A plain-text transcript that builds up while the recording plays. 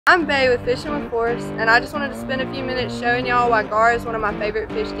I'm Bae with Fishing with Force, and I just wanted to spend a few minutes showing y'all why gar is one of my favorite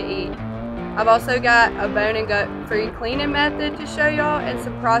fish to eat. I've also got a bone and gut free cleaning method to show y'all and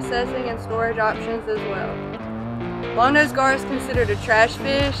some processing and storage options as well. Longnose gar is considered a trash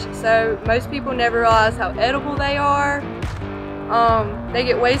fish, so most people never realize how edible they are. They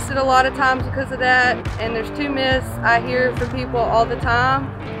get wasted a lot of times because of that, and there's two myths I hear from people all the time.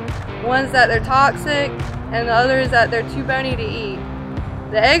 One's that they're toxic, and the other is that they're too bony to eat.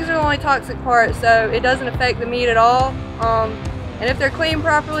 The eggs are the only toxic part, so it doesn't affect the meat at all. And if they're cleaned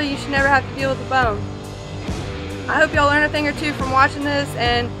properly, you should never have to deal with the bone. I hope y'all learn a thing or two from watching this,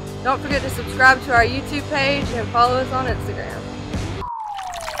 and don't forget to subscribe to our YouTube page and follow us on Instagram.